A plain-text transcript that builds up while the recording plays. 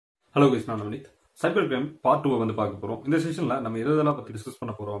Hello guys, நான் Navaneeth. Cybercrime part 2 வந்து பார்க்க போறோம். இந்த செஷன்ல நம்ம எதெல்லாம் பத்தி டிஸ்கஸ்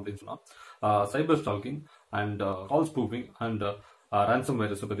பண்ண போறோம் அப்படின்னு சொன்னா cyber stalking and call spoofing and ransom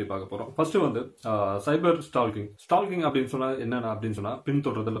virus பத்தி பார்க்க போறோம். ஃபர்ஸ்ட் வந்து cyber stalking. Stalking அப்படின்னு சொன்னா என்ன அப்படின்னு சொன்னா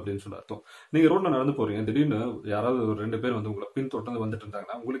பின்தொடர்தல் அப்படின்னு சொல்ல அர்த்தம். நீங்க ரோட்ல நடந்து போறீங்க, திடீர்னு யாராவது ஒரு ரெண்டு பேர் வந்து உங்களை பின்தொடர்ந்து வந்துட்டு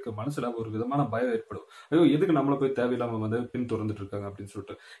இருந்தாங்கன்னா உங்களுக்கு மனசுல ஒரு விதமான பயம் ஏற்படும். ஐயோ எதுக்கு நம்மள போய் தேவையில்லாம வந்து பின்தொடர்ந்துட்டு இருக்காங்க அப்படின்னு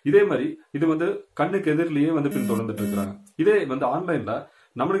சொல்லிட்டு. இதே மாதிரி இது வந்து கண்ணுக்கு எதிரிலேயே வந்து பின்தொடர்ந்துட்டு இருக்காங்க. இதே வந்து ஆன்லைன்ல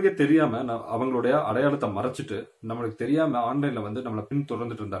நம்மளுக்கே தெரியாம அவங்களுடைய அடையாளத்தை மறைச்சிட்டு நம்மளுக்கு தெரியாம ஆன்லைன்ல வந்து நம்மளை பின்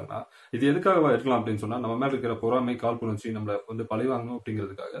தொடர்ந்துட்டு இருந்தாங்கன்னா இது எதுக்காக இருக்கலாம் அப்படின்னு சொன்னா நம்ம மேல இருக்கிற பொறாமை காழ்ப்புணர்ச்சி நம்மள வந்து பழி வாங்கணும்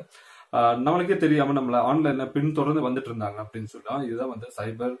அப்படிங்கிறதுக்காக நம்மளுக்கே தெரியாம நம்மள ஆன்லைன்ல பின் தொடர்ந்து வந்துட்டு இருந்தாங்க அப்படின்னு சொன்னா இதுதான் வந்து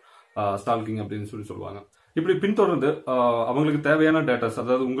சைபர் ஸ்டால்கிங் அப்படின்னு சொல்லுவாங்க. இப்படி பின்தொடர்ந்து அவங்களுக்கு தேவையான டேட்டாஸ்,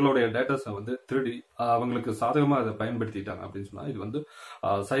 அதாவது உங்களுடைய டேட்டாஸை வந்து திருடி அவங்களுக்கு சாதகமா அதை பயன்படுத்திட்டாங்க அப்படின்னு சொன்னா இது வந்து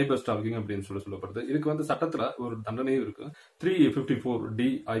சைபர் ஸ்டால்கிங் அப்படின்னு சொல்லப்படுது. இதுக்கு வந்து சட்டத்துல ஒரு தண்டனையும் இருக்கு. 354D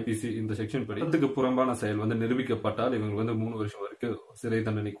IPC இந்த செக்ஷன் படி அதுக்கு புறம்பான செயல் வந்து நிரூபிக்கப்பட்டால் இவங்க வந்து 3 வருஷம் வரைக்கும் சிறை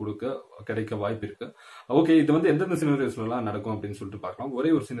தண்டனை கிடைக்க வாய்ப்பு இருக்கு. ஓகே, இது வந்து எந்தெந்த சினரியோஸ்ல எல்லாம் நடக்கும் அப்படின்னு சொல்லிட்டு பார்க்கலாம்.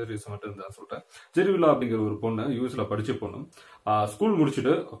 ஒரே ஒரு சினரியோஸ் மட்டும் தான் சொல்றேன். ஜெரிவிலா அப்படிங்கிற ஒரு பொண்ணு, யூஎஸ்ல படிச்ச பொண்ணு, ஸ்கூல்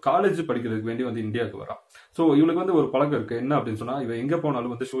முடிச்சுட்டு காலேஜ் படிக்கிறதுக்கு வேண்டி வந்து இந்தியாவுக்கு வரா. சோ இவளுக்கு வந்து ஒரு பழக்கம் இருக்கு. என்ன அப்படின்னு சொன்னா இவ எங்க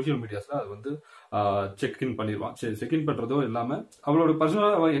போனாலும் வந்து சோசியல் மீடியாஸ்ல அது வந்து செக்இன் பண்ணிடுவான். செக்இன் பண்றதோ இல்லாம அவளோட பர்சனலா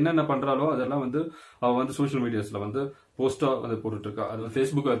அவ என்னென்ன பண்றாலோ அதெல்லாம் வந்து அவ வந்து சோசியல் மீடியாஸ்ல வந்து போஸ்டா வந்து போட்டுட்டு இருக்கா. அது வந்து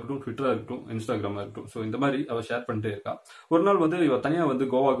ஃபேஸ்புக்கா இருக்கட்டும், ட்விட்டரா இருக்கட்டும், இன்ஸ்டாகிராமா இருக்கட்டும். ஸோ இந்த மாதிரி அவ ஷேர் பண்ணிட்டே இருக்கா. ஒரு நாள் வந்து இவ தனியா வந்து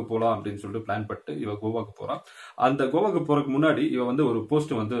கோவாக்கு போலாம் அப்படின்னு சொல்லிட்டு பிளான் பண்ணிட்டு இவ கோவாக்கு போறா. அந்த கோவாக்கு போறதுக்கு முன்னாடி இவ வந்து ஒரு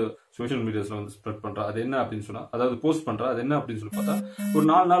போஸ்ட் வந்து சோசியல் மீடியாஸ்ல வந்து ஸ்ப்ரெட் பண்றா. அது என்ன அப்படின்னு சொன்னா, அதாவது போஸ்ட் பண்றா. அது என்ன அப்படின்னு சொல்லி பார்த்தா, ஒரு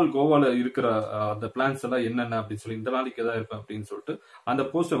 4 நாள் கோவால இருக்கிற அந்த பிளான்ஸ் எல்லாம் என்னென்ன அப்படின்னு சொல்லி, இந்த நாளைக்கு எதாவது இருப்பேன் அப்படின்னு சொல்லிட்டு அந்த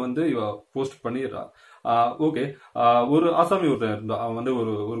போஸ்ட வந்து இவ போஸ்ட் பண்ணிடுறா. ஓகே, ஒரு ஆசாமி ஒருத்தன் இருந்தா, அவன் வந்து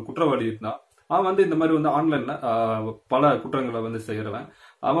ஒரு குற்றவாளி இருந்தான். அவன் வந்து இந்த மாதிரி வந்து ஆன்லைன்ல பல குற்றங்களை வந்து செய்யறவன்.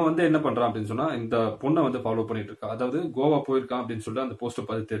 அவன் வந்து என்ன பண்றான் அப்படின்னு சொன்னா இந்த பொண்ணை வந்து ஃபாலோ பண்ணிட்டு இருக்கான். அதாவது கோவா போயிருக்கான் அப்படின்னு சொல்லிட்டு அந்த போஸ்ட்டை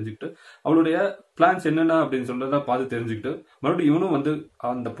பார்த்து தெரிஞ்சுக்கிட்டு அவளுடைய பிளான்ஸ் என்னென்ன அப்படின்னு சொல்றத பார்த்து தெரிஞ்சுக்கிட்டு மறுபடியும் இவனும் வந்து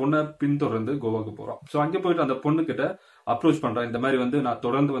அந்த பொண்ணை பின்தொடர்ந்து கோவாக்கு போறான். ஸோ அங்கே போயிட்டு அந்த பொண்ணு கிட்ட அப்ரோச் பண்றான். இந்த மாதிரி வந்து நான்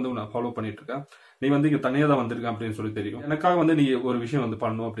தொடர்ந்து வந்து உன்னை ஃபாலோ பண்ணிட்டு இருக்கேன், நீ வந்து இங்க தனியா தான் வந்திருக்க அப்படின்னு சொல்லி தெரியும், எனக்காக வந்து நீ ஒரு விஷயம் வந்து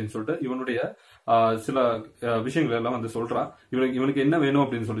பண்ணணும் அப்படின்னு சொல்லிட்டு இவனுடைய சில விஷயங்கள் எல்லாம் வந்து சொல்றான். இவனுக்கு என்ன வேணும்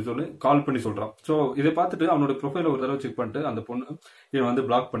அப்படின்னு சொல்லி கால் பண்ணி சொல்றான். சோ இதை பார்த்துட்டு அவனோட ப்ரொஃபைல ஒரு தடவை செக் பண்ணிட்டு அந்த பொண்ணு இவன் வந்து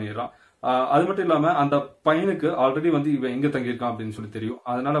பிளாக் பண்ணிடுறான். அது மட்டும் இல்லாம அந்த பையனுக்கு ஆல்ரெடி வந்து இவன் எங்க தங்கியிருக்கான் அப்படின்னு சொல்லி தெரியும்.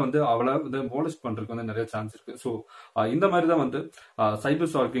 அதனால வந்து அவளை வந்து மோலஸ்ட் பண்றதுக்கு வந்து நிறைய சான்ஸ் இருக்கு. ஸோ இந்த மாதிரி தான் வந்து சைபர்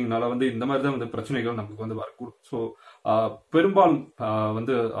ஸ்டால்கிங்னால வந்து இந்த மாதிரி தான் வந்து பிரச்சனைகள் நமக்கு வந்து வரக்கூடும். ஸோ பெரும்பாலும்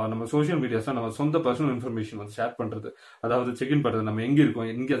வந்து நம்ம சோசியல் மீடியாஸ்ல நம்ம சொந்த பர்சனல் இன்ஃபர்மேஷன் வந்து ஷேர் பண்றது, அதாவது செக்இன் பண்றது, நம்ம எங்க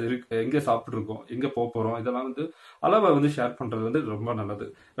இருக்கோம், எங்க சாப்பிட்டு இருக்கோம், எங்க போறோம், இதெல்லாம் வந்து அளவை வந்து ஷேர் பண்றது வந்து ரொம்ப நல்லது.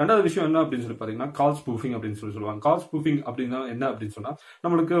 ரெண்டாவது விஷயம் என்ன அப்படின்னு சொல்லி பாத்தீங்கன்னா கால் ஸ்பூஃபிங் அப்படின்னு சொல்லுவாங்க. கால் ஸ்பூஃபிங் அப்படின்னா என்ன அப்படின்னு சொன்னா,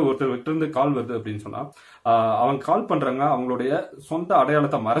 நம்மளுக்கு ஒருத்தர் இருந்து கால் வருது அப்படின்னு சொன்னா அவங்க கால் பண்றாங்க, அவங்களுடைய சொந்த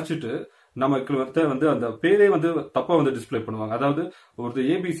அடையாளத்தை மறைச்சிட்டு நமக்கு வந்து அந்த பேரே வந்து தப்பா வந்து டிஸ்பிளே பண்ணுவாங்க. அதாவது ஒருத்தர்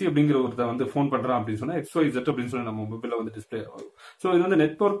ஏபிசி அப்படிங்கிற ஒருத்தர் வந்து போன் பண்றான் அப்படின்னு சொன்னா XYZ அப்படின்னு சொல்லி நம்ம மொபைல்ல வந்து டிஸ்பிளே ஆகும். ஸோ இது வந்து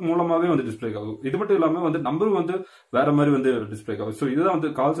நெட்வொர்க் மூலமாவே வந்து டிஸ்பிளே ஆகும். இது மட்டும் இல்லாம வந்து நம்பரும் வந்து வேற மாதிரி வந்து டிஸ்பிளே ஆகும். ஸோ இதுதான்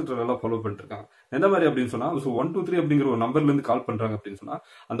வந்து கால் சென்டர் எல்லாம் ஃபாலோ பண்ணிட்டு இருக்காங்க. எந்த மாதிரி அப்படின்னு சொன்னா 123 அப்படிங்கிற ஒரு நம்பர்ல இருந்து கால் பண்றாங்க அப்படின்னு சொன்னா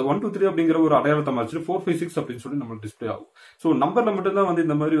அந்த 123 அப்படிங்கிற ஒரு அடையாளத்தை மறைச்சிட்டு 456 அப்படின்னு சொல்லி நம்மளுக்கு டிஸ்பிளே ஆகும். ஸோ நம்பர்ல மட்டும் தான் வந்து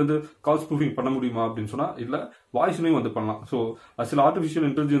இந்த மாதிரி வந்து கால் ஸ்பூஃபிங் பண்ண முடியுமா அப்படின்னு சொன்னா இல்ல, வாய்ஸ்லயும் வந்து பண்ணலாம். ஸோ சில ஆர்டிபிஷியல்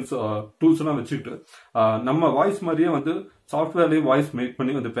இன்டெலிஜென்ஸ் டூல்ஸ் எல்லாம் வச்சுக்கிட்டு நம்ம வாய்ஸ் மாதிரியே வந்து சாஃப்ட்வேர்லயே வாய்ஸ் மேக்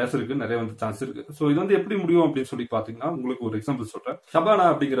பண்ணி வந்து பேசுறதுக்கு நிறைய வந்து சான்ஸ் இருக்கு. சோ இது வந்து எப்படி முடியும் அப்படின்னு சொல்லி பாத்தீங்கன்னா உங்களுக்கு ஒரு எக்ஸாம்பிள் சொல்றேன். ஷபானா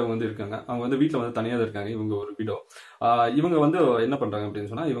அப்படிங்கிறவங்க வந்து இருக்காங்க. அவங்க வந்து வீட்டுல வந்து தனியா தான் இருக்காங்க. இவங்க ஒரு விடோ. இவங்க வந்து என்ன பண்றாங்க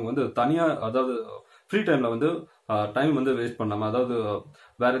அப்படின்னு சொன்னா இவங்க வந்து தனியா, அதாவது ஃப்ரீ டைம்ல வந்து டைம் வந்து வேஸ்ட் பண்ணாம, அதாவது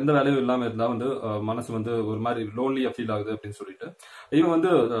வேற எந்த வேலையும் இல்லாம இருந்தா வந்து மனசு வந்து ஒரு மாதிரி லோன்லியா ஃபீல் ஆகுது அப்படின்னு சொல்லிட்டு இவங்க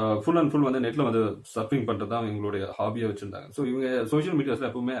வந்து ஃபுல் அண்ட் ஃபுல் வந்து நெட்ல வந்து சர்ஃபிங் பண்றது தான் இவங்களுடைய ஹாபியா வச்சிருந்தாங்க. ஸோ இவங்க சோசியல் மீடியாஸ்ல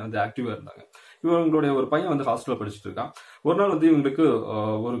எப்பவுமே வந்து ஆக்டிவா இருந்தாங்க. இவங்களுடைய ஒரு பையன் வந்து ஹாஸ்டல்ல படிச்சுட்டு இருக்கான். ஒரு நாள் வந்து இவங்களுக்கு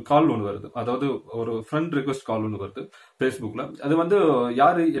ஒரு கால் ஒன்று வருது, அதாவது ஒரு ஃப்ரெண்ட் ரிக்வெஸ்ட் கால் ஒன்று வருது ஃபேஸ்புக்ல. அது வந்து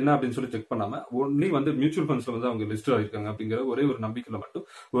யாரு என்ன அப்படின்னு சொல்லி செக் பண்ணாம ஒன்லி வந்து மியூச்சுவல் ஃபண்ட்ஸ்ல வந்து அவங்க லிஸ்ட் ஆயிருக்காங்க அப்படிங்கிற ஒரே ஒரு நம்பிக்கையில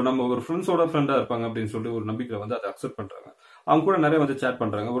மட்டும் நம்ம ஒரு ஃப்ரெண்ட்ஸோட ஃப்ரெண்டா இருப்பாங்க அப்படின்னு சொல்லி ஒரு நம்பிக்கையில வந்து அதை அக்செப்ட் பண்றாங்க. அவங்க கூட நிறைய வந்து சேட்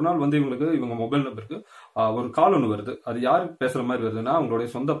பண்றாங்க. ஒரு நாள் வந்து இவங்க மொபைல் நம்பருக்கு ஒரு கால் ஒன்று வருது. அது யாரு பேசுற மாதிரி வருதுன்னா அவங்களுடைய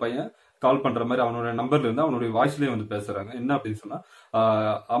சொந்த பையன் கால் பண்ற மாதிரி அவனோட நம்பர்ல இருந்து அவனுடைய வாய்ஸ்லயே வந்து பேசுறாங்க. என்ன அப்படின்னு சொன்னா,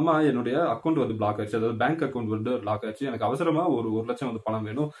 அம்மா என்னுடைய அக்கௌண்ட் வந்து பிளாக் ஆயிடுச்சு, அதாவது பேங்க் அக்கௌண்ட் வந்து பிளாக் ஆயிடுச்சு, எனக்கு அவசரமா ஒரு 1 லட்சம் வந்து பணம்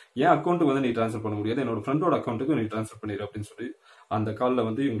வேணும், என் அக்கௌண்ட்டுக்கு வந்து நீ டிரான்ஸ்ஃபர் பண்ண முடியாது, என்னோட ஃப்ரெண்டோட அக்கௌண்ட்டுக்கு நீ டிரான்ஸ்ஃபர் பண்ணிடு அப்படின்னு சொல்லி அந்த கால்ல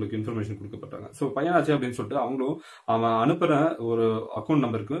வந்து இவங்களுக்கு இன்ஃபர்மேஷன் கொடுக்கப்பட்டாங்க. ஸோ பையனாச்சு அப்படின்னு சொல்லிட்டு அவங்களும் அவன் அனுப்புற ஒரு அக்கௌண்ட்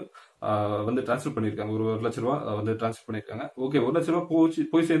நம்பருக்கு வந்து டிரான்ஸ்ஃபர் பண்ணிருக்காங்க. ஒரு 1 லட்ச ரூபா வந்து டிரான்ஸ்ஃபர் பண்ணிருக்காங்க. ஓகே, 1 லட்ச ரூபா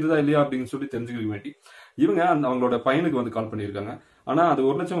போய் சேர்ந்துதா இல்லையா அப்படின்னு சொல்லி தெரிஞ்சுக்க வேண்டி இவங்க அவங்களோட பையனுக்கு வந்து கால் பண்ணியிருக்காங்க. ஆனா அது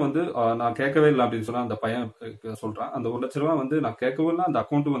 1 லட்சம் வந்து நான் கேட்கவே இல்லை அப்படின்னு சொன்னா அந்த பையன் சொல்றான். அந்த 1 லட்ச ரூபா வந்து நான் கேட்கவே இல்லை, அந்த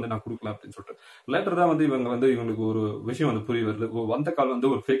அக்கௌண்ட் வந்து நான் கொடுக்கல அப்படின்னு சொல்லிட்டு. லேட்டர் தான் வந்து இவங்களுக்கு ஒரு விஷயம் வந்து புரிய வருது. வந்த கால்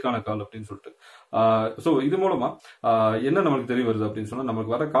வந்து ஒரு ஃபேக்கான கால் அப்படின்னு சொல்லிட்டு. ஸோ இது மூலமா என்ன நம்மளுக்கு தெரிய வருது அப்படின்னு சொன்னா,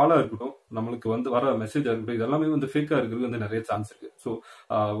 நமக்கு வர காலா இருக்கட்டும், நம்மளுக்கு வந்து வர மெசேஜா இருக்கட்டும், இதெல்லாமே வந்து ஃபேக்கா இருக்கிறது வந்து நிறைய சான்ஸ் இருக்கு. ஸோ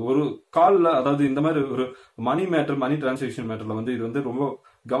ஒரு கால்ல, அதாவது இந்த மாதிரி ஒரு மணி டிரான்சாக்ஷன் மேட்டர்ல வந்து இது வந்து ரொம்ப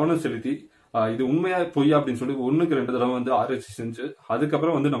கவனம் செலுத்தி இது உண்மையா பொய்யா அப்படின்னு சொல்லி 1க்கு 2 தடவை வந்து ஆராய்ச்சி செஞ்சு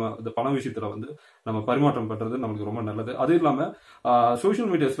அதுக்கப்புறம் வந்து நம்ம இந்த பண விஷயத்துல வந்து நம்ம பரிமாற்றம் பண்றது நமக்கு ரொம்ப நல்லது. அது இல்லாம சோஷியல்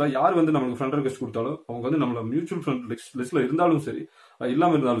மீடியாஸ்ல யார் வந்து நம்மளுக்கு ஃப்ரெண்ட் ரெக்வெஸ்ட் கொடுத்தாலும் அவங்க வந்து நம்மள மியூச்சுவல் ஃப்ரெண்ட் லிஸ்ட்ல இருந்தாலும் சரி,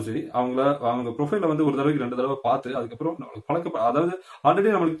 இல்லாம இருந்தாலும் சரி, அவங்க ப்ரொஃபைல வந்து ஒரு தடவைக்கு 2 தடவை பார்த்து அதுக்கப்புறம் நம்மளுக்கு அதாவது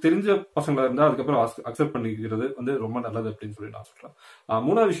ஆல்ரெடி நம்மளுக்கு தெரிஞ்ச பசங்களா இருந்தா அதுக்கப்புறம் அக்செப்ட் பண்ணிக்கிறது வந்து ரொம்ப நல்லது அப்படின்னு சொல்லி நான் சொல்றேன்.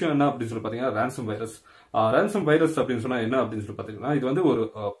 3வது விஷயம் என்ன அப்படின்னு சொல்லி பாத்தீங்கன்னா ரேன்சம் வைரஸ். ரேன்சம் வைரஸ் அப்படின்னு சொன்னா என்ன அப்படின்னு சொல்லி பாத்தீங்கன்னா, இது வந்து ஒரு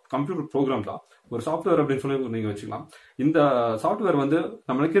கம்ப்யூட்டர் ப்ரோக்ராம் தான், ஒரு சாஃப்ட்வேர் அப்படின்னு சொல்லி நீங்க வச்சுக்கலாம். இந்த சாஃப்ட்வேர் வந்து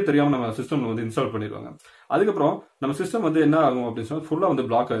நம்மளுக்கே தெரியாம நம்ம சிஸ்டம்ல வந்து இன்ஸ்டால் பண்ணிடுவாங்க. அதுக்கப்புறம் நம்ம சிஸ்டம் வந்து என்ன ஆகும் அப்படின்னு சொன்னா ஃபுல்லா வந்து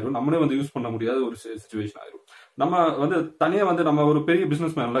பிளாக் ஆயிரும். நம்மளே வந்து யூஸ் பண்ண முடியாத ஒரு சிச்சுவேஷன் ஆயிரும். நம்ம வந்து தனியா வந்து நம்ம ஒரு பெரிய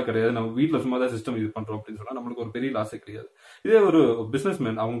பிசினஸ் மேன்லாம் கிடையாது, நம்ம வீட்டுல சும்மா தான் சிஸ்டம் யூஸ் பண்றோம் அப்படின்னு சொன்னா நம்மளுக்கு ஒரு பெரிய லாஸே கிடையாது. இதே ஒரு பிசினஸ்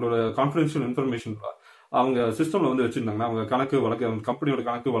மேன் அவங்களோட கான்ஃபிடென்ஷியல் இன்ஃபர்மேஷன் அவங்க சிஸ்டம்ல வந்து வச்சிருந்தாங்கன்னா, அவங்க கணக்கு வழக்கு, அவங்க கம்பெனியோட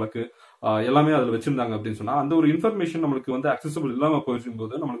கணக்கு வழக்கு எல்லாமே அதுல வச்சிருந்தாங்க அப்படின்னு சொன்னா, அந்த ஒரு இன்ஃபர்மேஷன் நம்மளுக்கு வந்து அக்சசபிள் இல்லாம போயிருக்கும்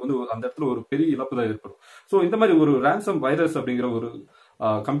போது நம்மளுக்கு வந்து அந்த இடத்துல ஒரு பெரிய இழப்பு தான் ஏற்படும். சோ இந்த மாதிரி ஒரு ரேன்சம் வைரஸ் அப்படிங்கிற ஒரு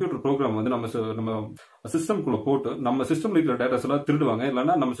கம்ப்யூட்டர் ப்ரோக்ராம் வந்து நம்ம சிஸ்டம்குள்ள போட்டு நம்ம சிஸ்டம்ல இருக்கிற டேட்டாஸ் எல்லாம் திருடுவாங்க,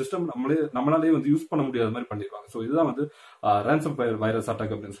 இல்லைன்னா நம்ம சிஸ்டம் நம்மளாலே வந்து யூஸ் பண்ண முடியாத மாதிரி பண்ணிடுவாங்க. ஸோ இதுதான் வந்து ரேன்சம் வைரஸ்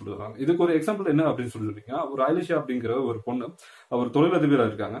அட்டாக் அப்படின்னு சொல்லுவாங்க. இதுக்கு ஒரு எக்ஸாம்பிள் என்ன அப்படின்னு சொல்லிருக்கீங்க, ஒரு ஐலிஷா அப்படிங்கிற ஒரு பொண்ணு, ஒரு தொழிலதிபரா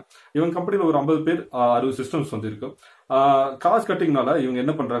இருக்காங்க. இவங்க கம்பெனில ஒரு 50 பேர் 60 சிஸ்டம்ஸ் வந்து இருக்கு. காஸ்ட் கட்டிங்னால இவங்க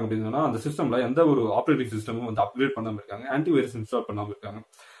என்ன பண்றாங்க அப்படின்னா, அந்த சிஸ்டம்ல எந்த ஒரு ஆப்ரேட்டிங் சிஸ்டமும் வந்து அப்கிரேட் பண்ணாம இருக்காங்க, ஆன்டி வைரஸ் இன்ஸ்டால் பண்ணாம இருக்காங்க.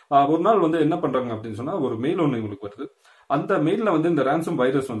 ஒரு நாள் வந்து என்ன பண்றாங்க அப்படின்னு சொன்னா, ஒரு மெயில் ஒன்று இவங்களுக்கு வருது. அந்த மெயில்ல வந்து இந்த ரேன்சம்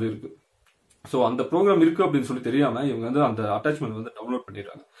வைரஸ் வந்து இருக்கு. ஸோ அந்த ப்ரோக்ராம் இருக்கு அப்படின்னு சொல்லி தெரியாம இவங்க வந்து அந்த அட்டாச்மெண்ட் வந்து டவுன்லோட்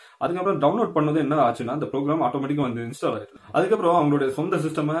பண்ணிடுறாங்க. அதுக்கப்புறம் டவுன்லோட் பண்ணது என்ன ஆச்சுன்னா, அந்த ப்ரோக்ராம் ஆட்டோமேட்டிக்கா வந்து இன்ஸ்டால் ஆயிடுது. அதுக்கப்புறம் அவங்களுடைய சொந்த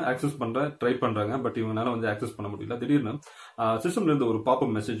சிஸ்டம் ஆக்சஸ் ட்ரை பண்றாங்க, பட் இவங்களால வந்து ஆக்சஸ் பண்ண முடியல. திடீர்னு சிஸ்டம்ல இருந்து ஒரு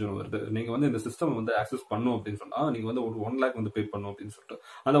பாப்அப் மெசேஜ் ஒன்று வருது, நீங்க வந்து இந்த சிஸ்டம் வந்து ஆக்சஸ் பண்ணும் அப்படின்னு சொன்னா நீங்க வந்து ஒரு 1 லேக் வந்து பே பண்ணும் அப்படின்னு சொல்லிட்டு.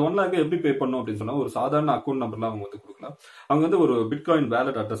 அந்த 1 லேக் எப்படி பே பண்ணும் அப்படின்னு சொன்னா, ஒரு சாதாரண அக்கௌண்ட் நம்பர்லாம் அவங்க வந்து கொடுக்கல, அவங்க வந்து ஒரு பிட்காயின்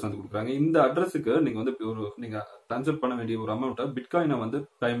வேலட் அட்ரஸ் வந்து கொடுக்குறாங்க. இந்த அட்ரஸுக்கு நீங்க வந்து நீங்க ட்ரான்ஸ்ஃபர் பண்ண வேண்டிய ஒரு அமௌண்ட்டை பிட்காயினை வந்து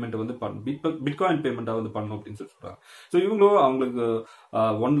பேமெண்ட் வந்து பிட்காயின் பேமெண்டா வந்து பண்ணணும் அப்படின்னு சொல்லி சொல்றாங்க. ஸோ இவங்களும் அவங்களுக்கு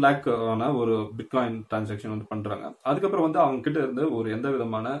 1 லேக் ஆன ஒரு பிட்காயின் டிரான்சாக்ஷன் வந்து பண்றாங்க. அதுக்கப்புறம் வந்து அவங்க கிட்ட இருந்து ஒரு எந்த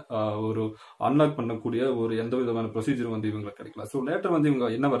விதமான ஒரு அன்லாக் பண்ணக்கூடிய ஒரு எந்த விதமான ப்ரொசீஜர் வந்து இவங்களுக்கு கிடைக்கல. ஸோ லேட்டர் வந்து இவங்க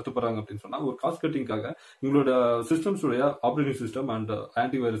என்ன வருத்தப்படுறாங்க அப்படின்னு சொன்னா, ஒரு காஸ்ட் கட்டிங்காக எங்களோட சிஸ்டம்ஸ் உடைய operating system and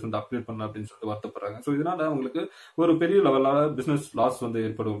anti virus வந்து அப்டேட் பண்ணலாம் அப்படின்னு சொல்லிட்டு வருத்தப்படுறாங்க. ஸோ இதனால அவங்களுக்கு ஒரு பெரிய லெவலான பிசினஸ் லாஸ் வந்து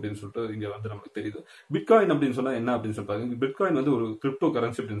ஏற்படும் அப்படின்னு சொல்லிட்டு இங்க வந்து நமக்கு தெரியுது. பிட்காயின் அப்படின்னு சொன்னா என்ன அப்படின்னு சொல்றாங்க, பிட்காயின் வந்து ஒரு கிரிப்டோ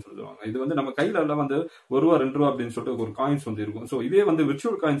கரன்சி அப்படின்னு சொல்லுவாங்க. இது வந்து நம்ம கையில எல்லாம் வந்து ₹1 ₹2 அப்படின்னு சொல்லிட்டு ஒரு காயின்ஸ் வந்து இருக்கும். ஸோ இதே வந்து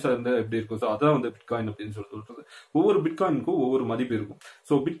விர்ச்சுவல் காயின்ஸா இருந்தா எப்படி இருக்கும், ஸோ அதான் வந்து பிட்காயின் அப்படின்னு சொல்றது. ஒவ்வொரு பிட்காயினுக்கும் ஒவ்வொரு மதிப்பு இருக்கும்.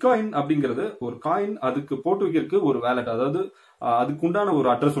 ஸோ பிட்காயின் அப்படிங்கிறது ஒரு காயின், அதுக்கு போட்டு வைக்கிறதுக்கு ஒரு வேலட், அதாவது அதுக்கு உண்டான ஒரு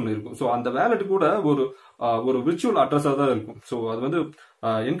அட்ரஸ் ஒன்று இருக்கும். ஸோ அந்த வேலட் கூட ஒரு விர்ச்சுவல் அட்ரஸா தான் இருக்கும். ஸோ அது வந்து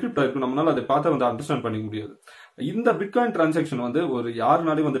என்கிரிப்ட் ஆயிருக்கும், நம்மளால அதை பார்த்து வந்து அண்டர்ஸ்டாண்ட் பண்ணிக்க முடியாது. இந்த பிட்காயின் டிரான்சாக்ஷன் வந்து ஒரு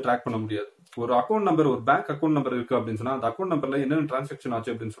யாருனாலையும் வந்து ட்ராக் பண்ண முடியாது. ஒரு அக்கௌண்ட் நம்பர், ஒரு பேங்க் அக்கௌண்ட் நம்பர் இருக்கு அப்படின்னு சொன்னா அந்த அக்கௌண்ட் நம்பர்ல என்னென்ன டிரான்சாக்ஷன்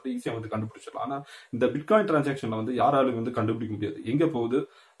ஆச்சு அப்படின்னு சொல்லி ஈஸியா வந்து கண்டுபிடிச்சிடலாம். ஆனா இந்த பிட்காயின் டிரான்சாக்ஷன்ல வந்து யாராலும் வந்து கண்டுபிடிக்க முடியாது, எங்க போகுது,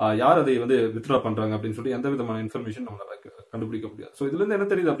 யார் அதை வந்து வித்ட்ரா பண்றாங்க அப்படின்னு சொல்லி எந்த விதமான இன்ஃபர்மேஷன் நம்மளால கண்டுபிடிக்க முடியாது. ஸோ இதுல இருந்து என்ன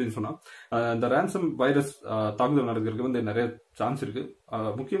தெரியுது அப்படின்னு சொன்னா, இந்த ரேன்சம் வைரஸ் தாக்குதல் நடக்கிறதுக்கு வந்து நிறைய சான்ஸ் இருக்கு.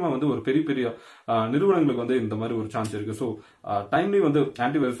 முக்கியமா வந்து ஒரு பெரிய பெரிய நிறுவனங்களுக்கு வந்து இந்த மாதிரி ஒரு சான்ஸ் இருக்கு. ஸோ டைம்லி வந்து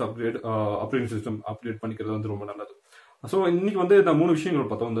anti virus operating system update பண்ணிக்கிறது வந்து ரொம்ப நல்லது. ஸோ இன்னைக்கு வந்து இந்த 3 விஷயங்கள்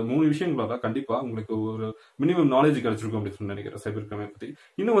பார்த்தோம். இந்த 3 விஷயங்களால கண்டிப்பா உங்களுக்கு ஒரு மினிமம் நாலேஜ் கிடைச்சிருக்கும் அப்படின்னு சொல்லி நினைக்கிறேன் சைபர் கிரைமை பத்தி.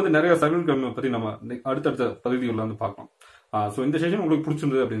 இன்னும் வந்து நிறைய சைபர் கிரைமை பத்தி நம்ம அடுத்தடுத்த பகுதிகளில் வந்து பார்க்கலாம். ஸோ இந்த செஷன் உங்களுக்கு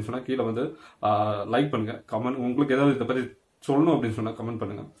பிடிச்சிருந்தது அப்படின்னு சொன்னா கீழே வந்து லைக் பண்ணுங்க, கமெண்ட், உங்களுக்கு ஏதாவது இதை பத்தி சொல்லணும் அப்படின்னு சொன்னா கமெண்ட்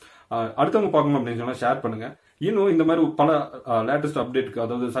பண்ணுங்க. அடுத்தவங்க பார்க்கணும் அப்படின்னு சொன்னா ஷேர் பண்ணுங்க. இன்னும் இந்த மாதிரி பல லேட்டஸ்ட் அப்டேட்க்கு,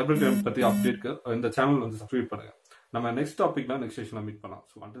 அதாவது சைபர் கிரைம் பத்தி அப்டேட்க்கு இந்த சேனல் வந்து சப்ஸ்கிரைப் பண்ணுங்க. நம்ம நெக்ஸ்ட் டாபிக்ல நெக்ஸ்ட் செஷன்ல மீட் பண்ணலாம்.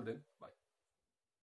 So until then